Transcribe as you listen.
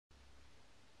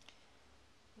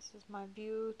This is my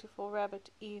beautiful rabbit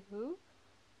Ihu,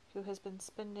 who has been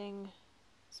spending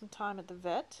some time at the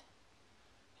vet,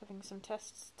 having some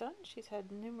tests done. She's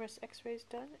had numerous x-rays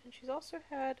done, and she's also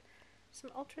had some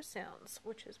ultrasounds,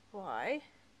 which is why...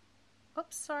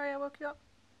 Oops, sorry, I woke you up.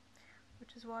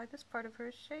 Which is why this part of her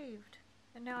is shaved.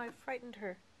 And now I've frightened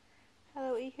her.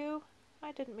 Hello, Ihu.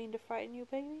 I didn't mean to frighten you,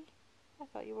 baby. I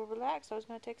thought you were relaxed. I was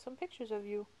going to take some pictures of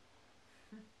you.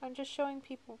 I'm just showing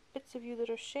people bits of you that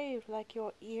are shaved, like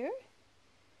your ear.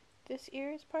 This ear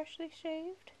is partially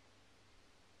shaved.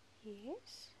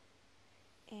 Yes.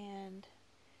 And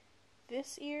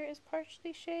this ear is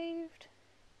partially shaved.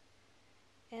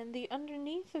 And the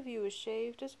underneath of you is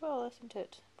shaved as well, isn't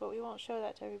it? But we won't show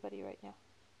that to everybody right now.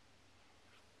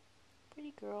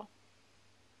 Pretty girl.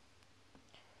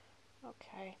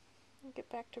 Okay, I'll get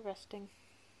back to resting.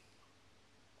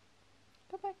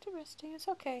 Go back to resting, it's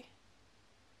okay.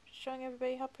 Just showing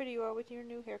everybody how pretty you are with your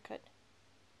new haircut.